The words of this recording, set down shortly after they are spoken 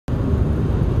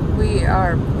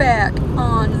are back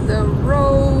on the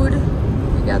road.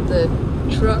 We got the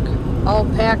truck all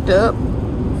packed up,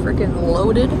 freaking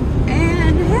loaded.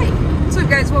 And hey, what's up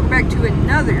guys? Welcome back to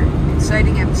another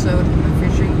exciting episode of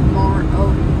Fishing More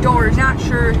Outdoors. Not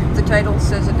sure if the title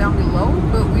says it down below,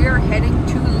 but we are heading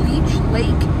to Leech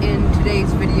Lake in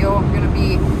today's video. I'm gonna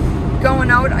be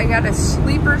going out. I got a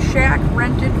sleeper shack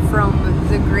rented from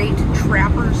the great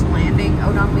Trapper's Landing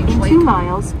out on Leech Lake. In 2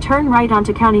 miles, turn right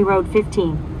onto County Road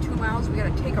 15. 2 miles, we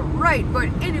gotta take a right. But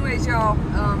anyways, y'all,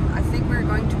 I think we're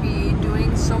going to be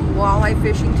doing some walleye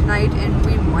fishing tonight, and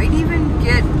we might even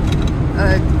get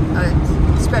a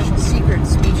special secret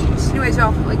species. Anyways,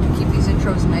 y'all, I like to keep these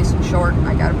intros nice and short.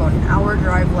 I got about an hour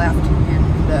drive left,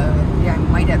 and yeah, I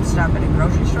might have to stop at a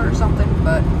grocery store or something,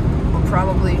 but we'll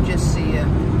probably just see you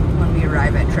when we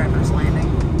arrive at Trapper's Landing.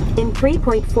 In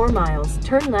 3.4 miles,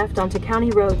 turn left onto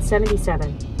County Road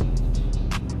 77.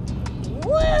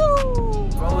 Woo!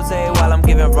 Rose while I'm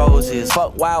giving roses.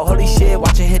 Fuck wow, holy shit,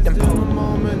 watch it hit them. Still a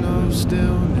moment of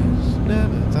stillness.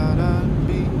 Never thought I'd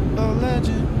be a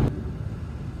legend.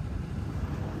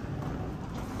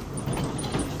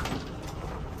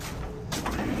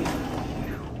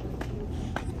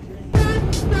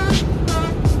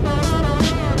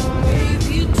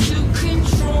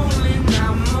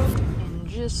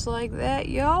 Just like that,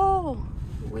 y'all,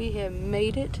 we have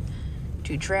made it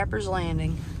to Trapper's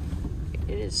Landing.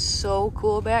 It is so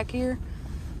cool back here.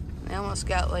 They almost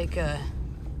got like a,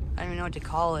 I don't even know what to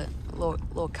call it, a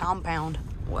little compound.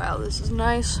 Wow, this is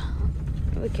nice.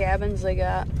 Look at the cabins they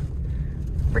got.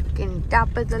 Freaking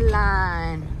top of the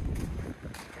line.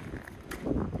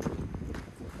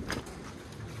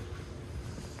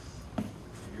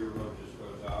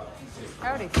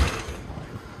 Howdy.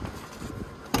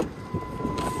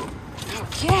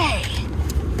 Okay,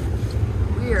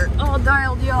 we are all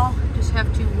dialed, y'all. Just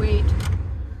have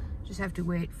to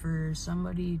wait for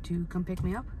somebody to come pick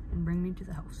me up and bring me to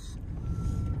the house.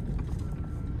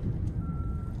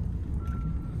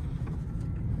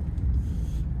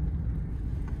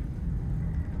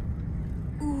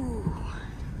 Ooh,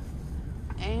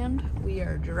 and we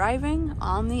are driving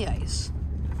on the ice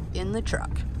in the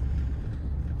truck.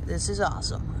 This is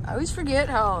awesome. I always forget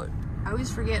how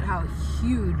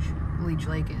huge Leech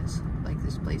Lake is. Like,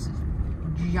 this place is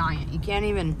giant. You can't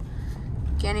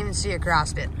even see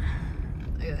across it.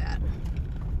 Look at that.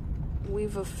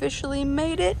 We've officially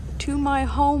made it to my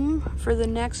home for the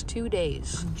next 2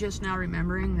 days. I'm just now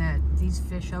remembering that these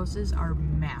fish houses are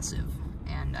massive,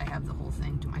 and I have the whole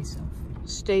thing to myself.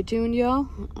 Stay tuned, y'all.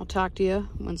 I'll talk to you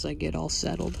once I get all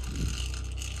settled.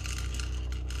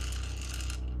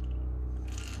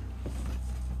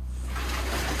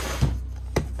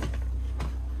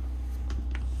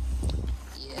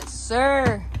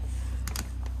 Sir,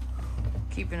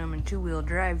 keeping them in 2-wheel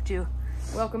drive too.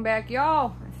 Welcome back,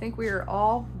 y'all. I think we are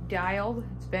all dialed.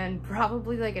 It's been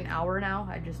probably like an hour now.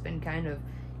 I've just been kind of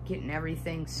getting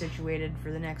everything situated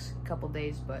for the next couple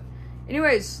days, but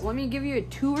anyways, let me give you a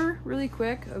tour really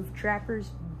quick of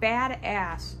Trapper's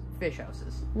badass fish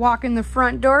houses. Walk in the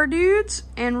front door, dudes,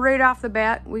 and right off the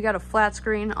bat, we got a flat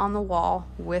screen on the wall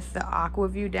with the aqua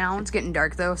view down. It's getting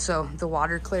dark though, so the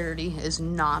water clarity is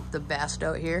not the best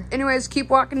out here. Anyways,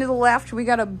 keep walking to the left. We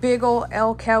got a big old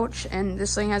L couch, and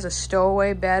this thing has a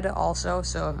stowaway bed also,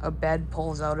 so a bed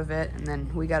pulls out of it, and then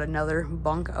we got another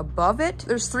bunk above it.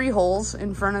 There's 3 holes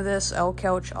in front of this L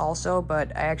couch also,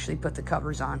 but I actually put the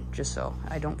covers on just so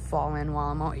I don't fall in while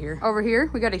I'm out here. Over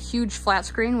here, we got a huge flat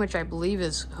screen, which I believe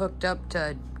is hooked up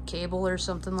to cable or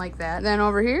something like that. Then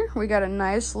over here we got a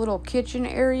nice little kitchen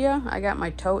area. I got my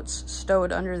totes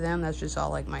stowed under them. That's just all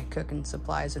like my cooking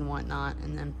supplies and whatnot.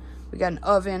 And then we got an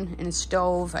oven and a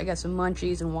stove. I got some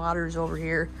munchies and waters over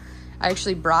here. I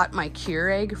actually brought my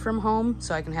Keurig from home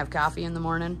so I can have coffee in the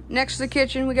morning. Next to the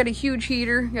kitchen, we got a huge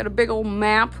heater. Got a big old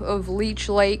map of Leech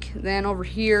Lake. Then over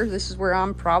here, this is where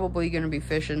I'm probably gonna be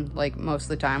fishing like most of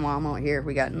the time while I'm out here.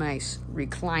 We got nice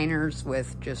recliners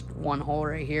with just 1 hole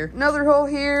right here. Another hole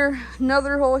here,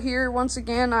 another hole here. Once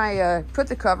again, I put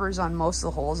the covers on most of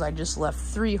the holes. I just left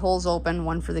 3 holes open,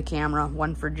 1 for the camera,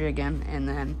 1 for jigging, and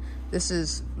then this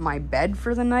is my bed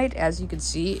for the night. As you can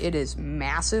see, it is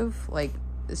massive. Like,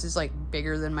 this is like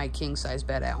bigger than my king size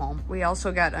bed at home. We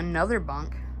also got another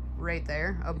bunk right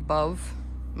there above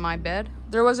my bed.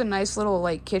 There was a nice little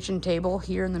like kitchen table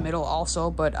here in the middle also,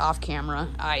 but off camera,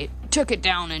 I took it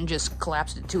down and just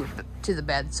collapsed it to the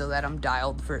bed so that I'm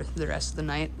dialed for the rest of the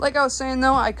night. Like I was saying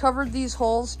though, I covered these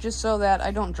holes just so that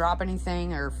I don't drop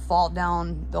anything or fall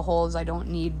down the holes. I don't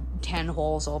need 10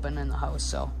 holes open in the house.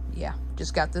 So yeah,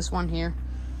 just got this one here.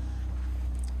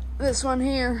 this one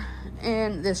here,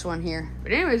 and this one here.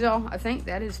 But anyways, y'all, I think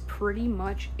that is pretty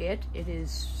much it. It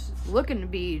is looking to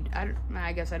be,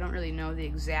 I guess I don't really know the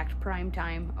exact prime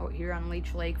time out here on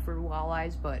Leech Lake for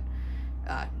walleyes, but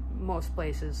most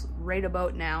places right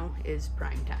about now is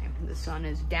prime time. The sun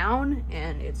is down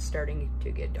and it's starting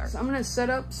to get dark. So I'm gonna set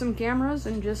up some cameras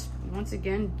and just once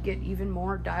again get even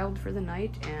more dialed for the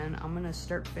night, and I'm gonna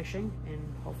start fishing and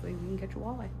hopefully we can catch a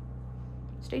walleye.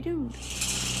 Stay tuned.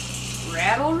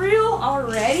 Rattle reel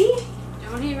already?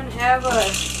 Don't even have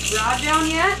a rod down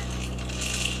yet,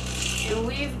 and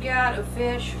we've got a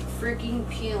fish freaking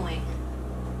peeling.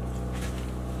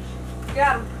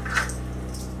 Got him.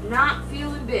 Not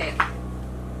feeling big.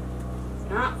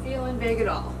 Not feeling big at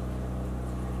all.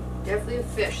 Definitely a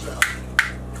fish though.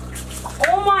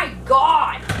 Oh my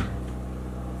god!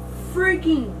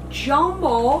 Freaking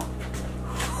jumbo!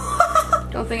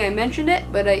 Don't think I mentioned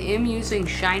it, but I am using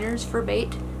shiners for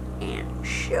bait. And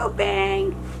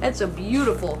shoo-bang! That's a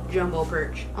beautiful jumbo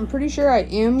perch. I'm pretty sure I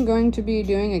am going to be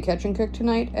doing a catch and cook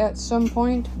tonight at some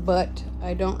point, but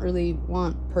I don't really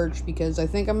want perch because I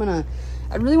think I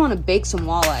really want to bake some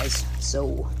walleyes.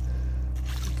 So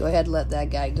go ahead and let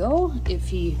that guy go if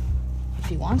he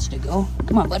wants to go.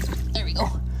 Come on, bud. There we go.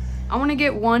 I want to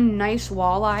get one nice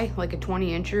walleye, like a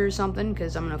 20-incher or something,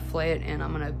 because I'm going to fillet it and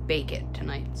I'm going to bake it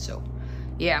tonight. So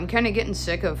yeah, I'm kind of getting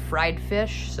sick of fried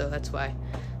fish, so that's why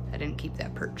I didn't keep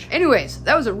that perch. Anyways,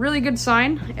 that was a really good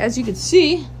sign. As you can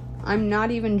see, I'm not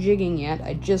even jigging yet.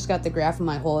 I just got the graph in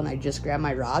my hole and I just grabbed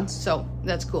my rods. So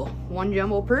that's cool. One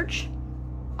jumbo perch.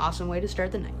 Awesome way to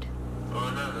start the night. Oh,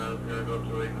 no, I was gonna go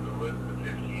to Lake of the Woods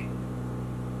at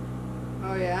 15.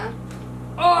 Oh, yeah?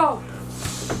 Oh!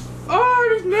 Oh, I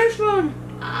just missed one!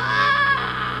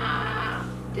 Ah!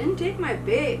 Didn't take my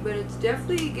bait, but it's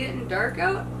definitely getting dark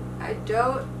out. I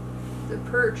doubt the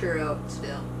perch are out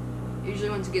still.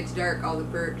 Usually once it gets dark, all the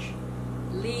perch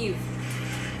leave.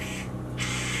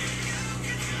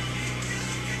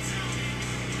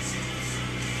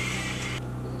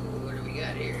 Ooh, what do we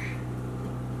got here?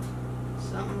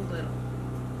 Something little.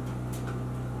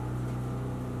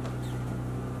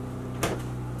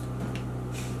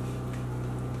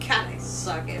 God, I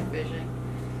suck at fishing.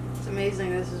 It's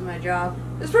amazing this is my job.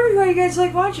 That's probably why you guys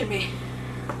like watching me.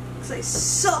 Because I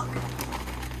suck.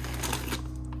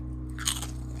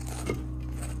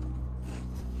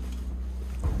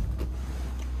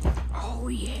 Oh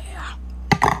yeah.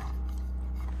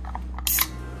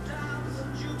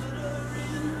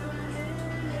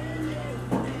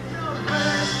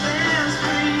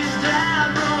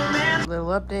 Little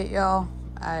update, y'all.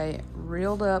 I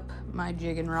reeled up my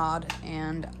jigging rod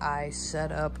and I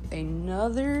set up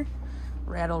another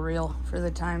rattle reel for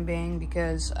the time being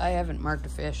because I haven't marked a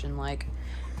fish in like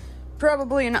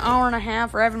probably an hour and a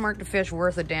half, or I haven't marked a fish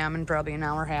worth a damn in probably an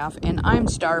hour and a half, and I'm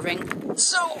starving.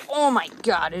 So, oh my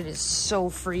god, it is so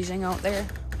freezing out there.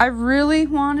 I really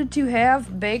wanted to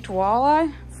have baked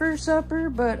walleye for supper,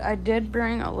 but I did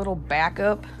bring a little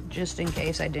backup just in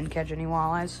case I didn't catch any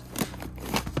walleyes.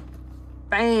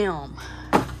 Bam!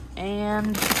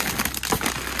 And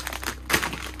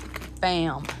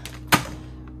bam.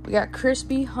 We got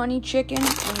crispy honey chicken,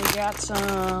 and we got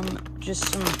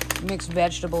just some mixed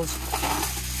vegetables.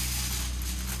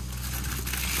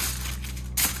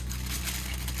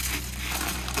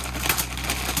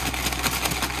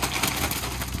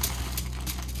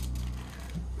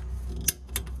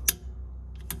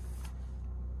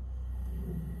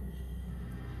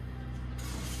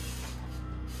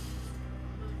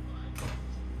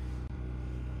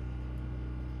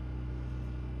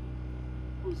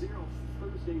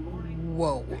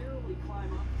 Whoa.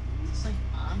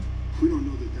 We don't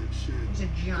know that shed. There's a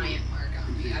giant mark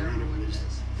on me. I don't know what it is.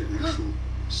 The actual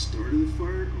start of the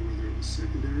fire, or whether it was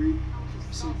secondary.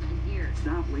 Stop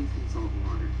wasting salt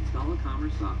water. Install a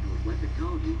commerce software with wet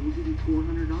technology. We'll give you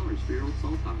 $400 for your old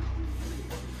salt pile.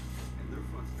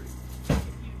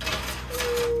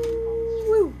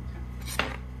 Woo!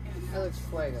 That looks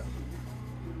fuego.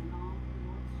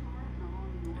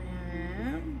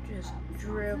 And just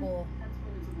dribble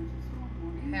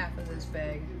half of this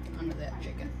bag onto that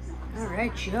chicken.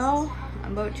 Alright, y'all.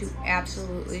 I'm about to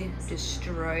absolutely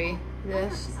destroy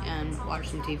this and watch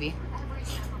some TV.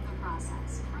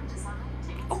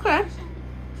 Okay.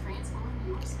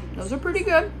 Those are pretty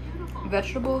good.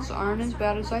 Vegetables aren't as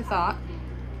bad as I thought.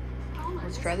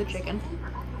 Let's try the chicken.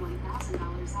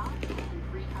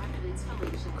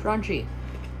 Crunchy,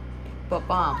 but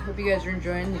bomb. Hope you guys are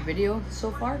enjoying the video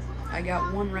so far. I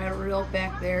got one rattle reel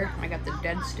back there. I got the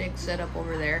dead stick set up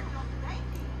over there.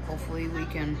 Hopefully we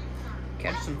can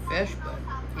catch some fish, but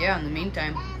yeah, in the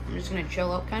meantime, I'm just gonna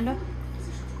chill out kinda.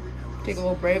 Take a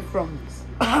little break from.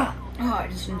 Oh, I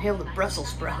just inhaled a Brussels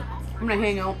sprout. I'm gonna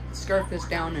hang out, scarf this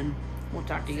down, and we'll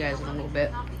talk to you guys in a little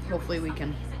bit. Hopefully, we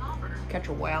can catch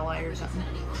a walleye or something.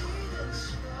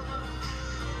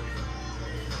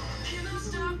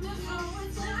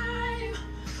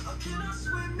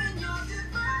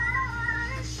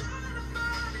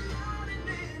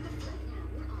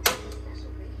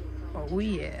 Oh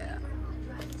yeah.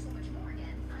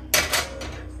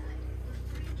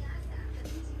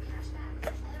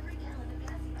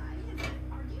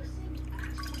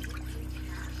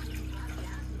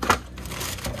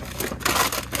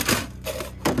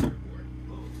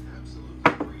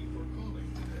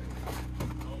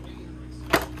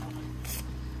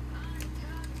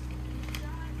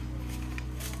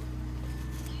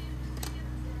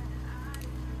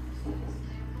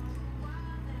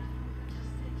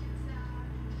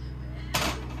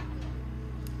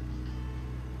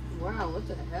 Wow, what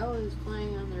the hell is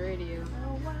playing on the radio?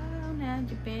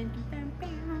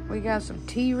 We got some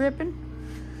tea ripping.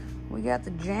 We got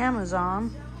the jammas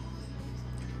on.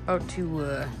 About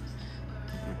to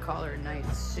call her a night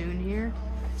soon here.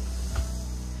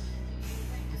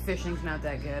 The fishing's not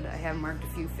that good. I have marked a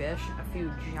few fish, a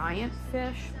few giant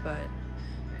fish, but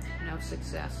no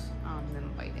success on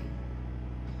them biting.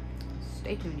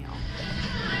 Stay tuned, y'all.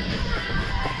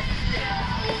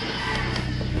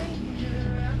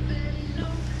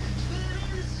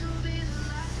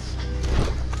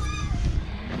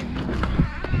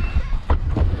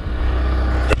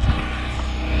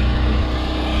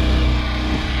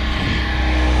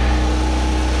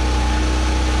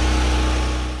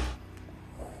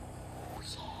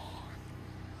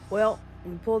 Well,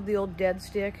 we pulled the old dead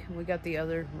stick. We got the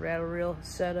other rattle reel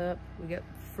set up. We got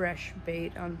fresh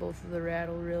bait on both of the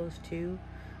rattle reels too.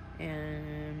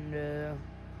 And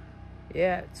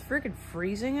yeah, it's freaking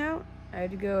freezing out. I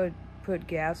had to go put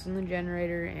gas in the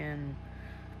generator, and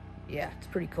yeah, it's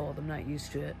pretty cold. I'm not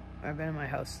used to it. I've been in my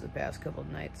house the past couple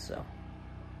of nights, so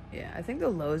yeah. I think the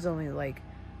low is only like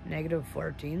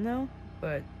 -14 though,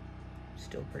 but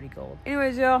still pretty cold.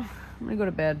 Anyways, y'all, I'm gonna go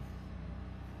to bed.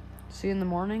 See you in the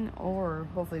morning, or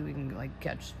hopefully we can like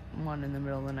catch one in the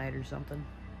middle of the night or something.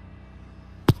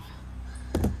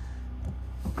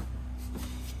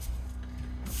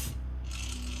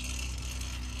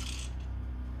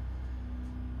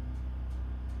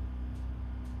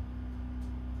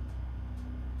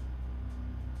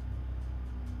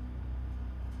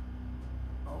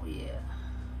 Oh yeah,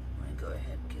 I'm gonna go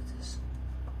ahead and get this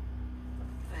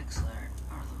Vexler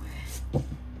out of the way.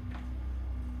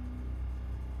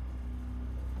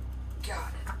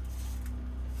 Got it.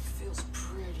 Feels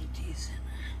pretty decent.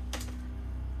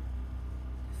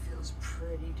 Feels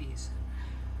pretty decent.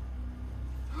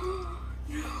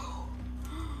 No.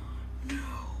 No.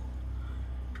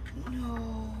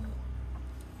 No.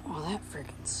 Oh, that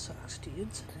freaking sucks,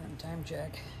 dudes. Current time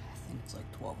check. I think it's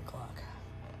like 12 o'clock.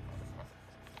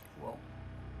 Whoa.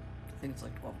 I think it's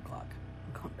like 12 o'clock.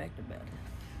 I'm going back to bed.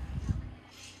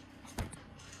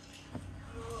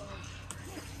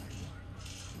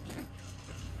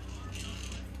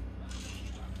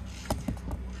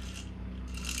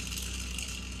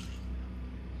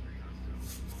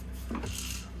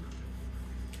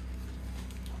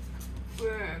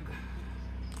 Big.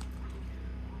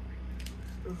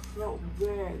 It's so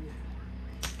big.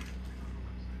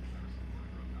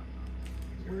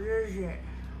 What is it?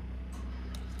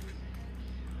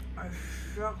 I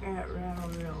suck at rattle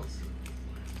reels.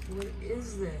 What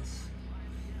is this?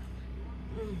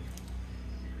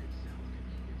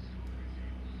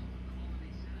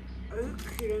 Are you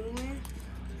kidding me?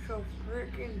 It's a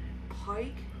freaking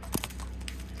pike.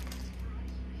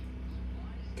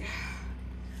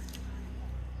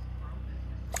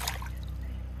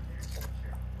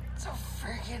 It's a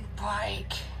freaking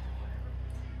pike.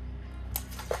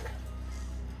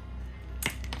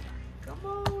 Come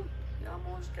on, you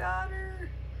almost got her.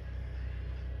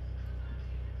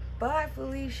 Bye,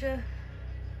 Felicia.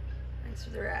 Thanks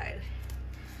for the ride.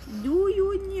 Do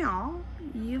you know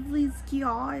Evely's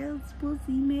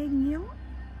pussy magnet?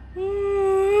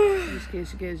 Just in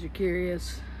case you guys are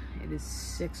curious, it is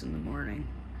 6 in the morning,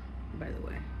 by the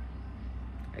way.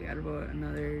 I got about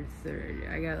another 30,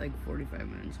 I got like 45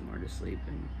 minutes more to sleep,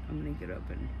 and I'm gonna get up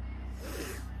and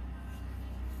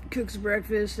cook some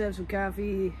breakfast, have some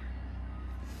coffee,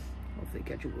 hopefully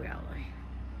catch a walleye.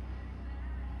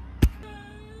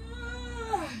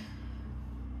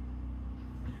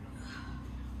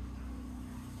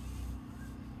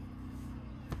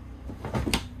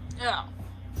 Yeah.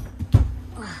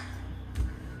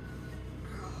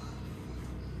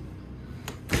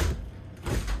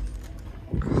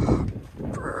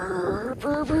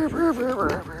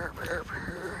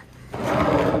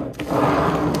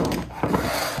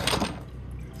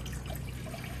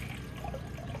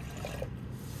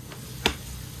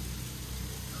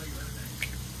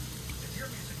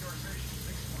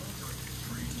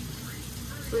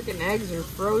 Freaking eggs are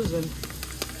frozen.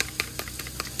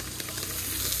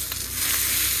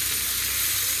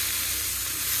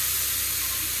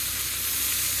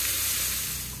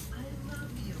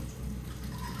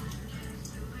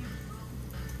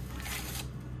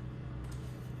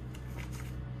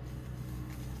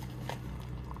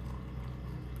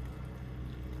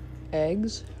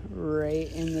 Eggs right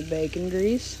in the bacon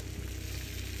grease.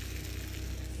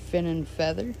 Fin and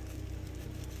feather.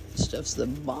 Stuff's the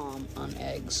bomb on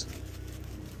eggs.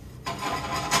 Look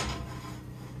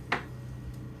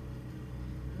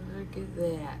at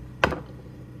that.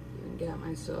 Even got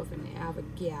myself an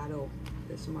avocado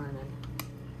this morning.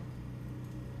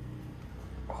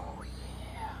 Oh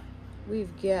yeah.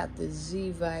 We've got the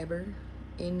Z-Viber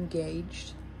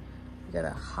engaged. We got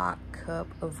a hot cup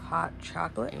of hot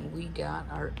chocolate, and we got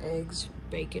our eggs,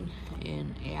 bacon,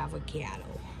 and avocado.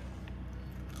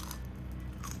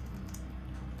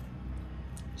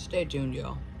 Stay tuned,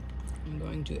 y'all. I'm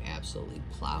going to absolutely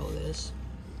plow this.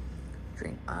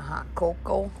 Drink my hot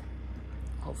cocoa.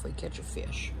 Hopefully catch a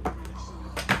fish.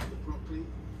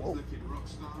 Whoa.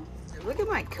 Look at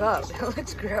my cup. It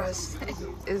looks gross.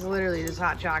 It's literally just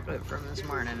hot chocolate from this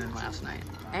morning and last night.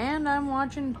 And I'm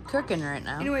watching cooking right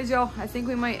now. Anyways, y'all, I think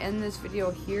we might end this video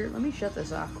here. Let me shut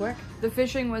this off quick. The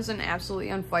fishing wasn't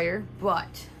absolutely on fire,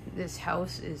 but this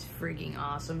house is freaking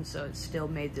awesome, so it still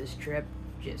made this trip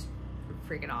just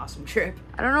freaking awesome trip.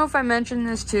 I don't know if I mentioned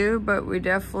this too, but we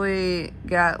definitely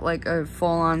got like a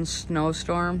full-on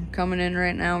snowstorm coming in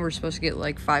right now. We're supposed to get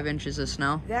like 5 inches of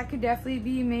snow. That could definitely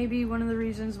be maybe one of the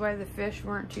reasons why the fish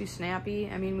weren't too snappy.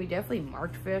 I mean, we definitely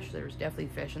marked fish. There was definitely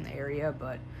fish in the area,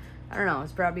 but I don't know,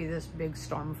 it's probably this big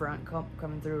storm front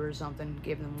coming through or something,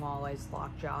 giving them walleyes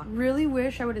lockjaw. Really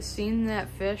wish I would have seen that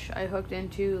fish I hooked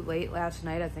into late last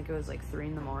night. I think it was like 3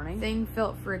 in the morning. Thing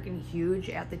felt freaking huge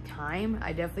at the time.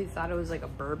 I definitely thought it was like a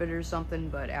burbot or something,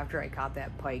 but after I caught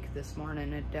that pike this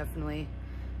morning, it definitely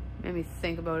made me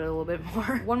think about it a little bit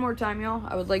more. One more time, y'all,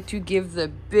 I would like to give the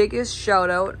biggest shout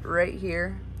out right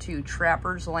here to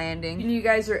Trapper's Landing. If you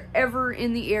guys are ever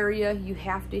in the area, you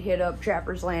have to hit up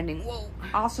Trapper's Landing. Whoa.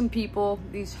 Awesome people.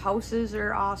 These houses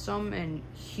are awesome and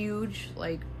huge.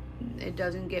 Like, it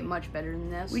doesn't get much better than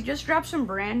this. We just dropped some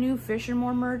brand new Fish and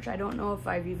More merch. I don't know if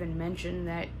I've even mentioned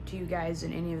that to you guys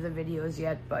in any of the videos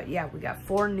yet, but yeah, we got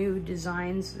 4 new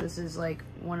designs. This is like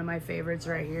one of my favorites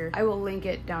right here. I will link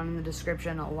it down in the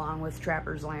description along with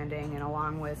Trapper's Landing and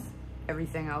along with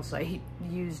everything else I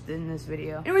used in this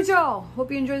video. Anyways, y'all,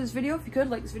 hope you enjoyed this video. If you could,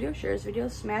 like this video, share this video,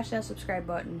 smash that subscribe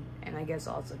button, and I guess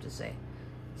all that's left to say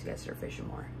is you guys start fishing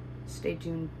more. Stay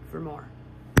tuned for more.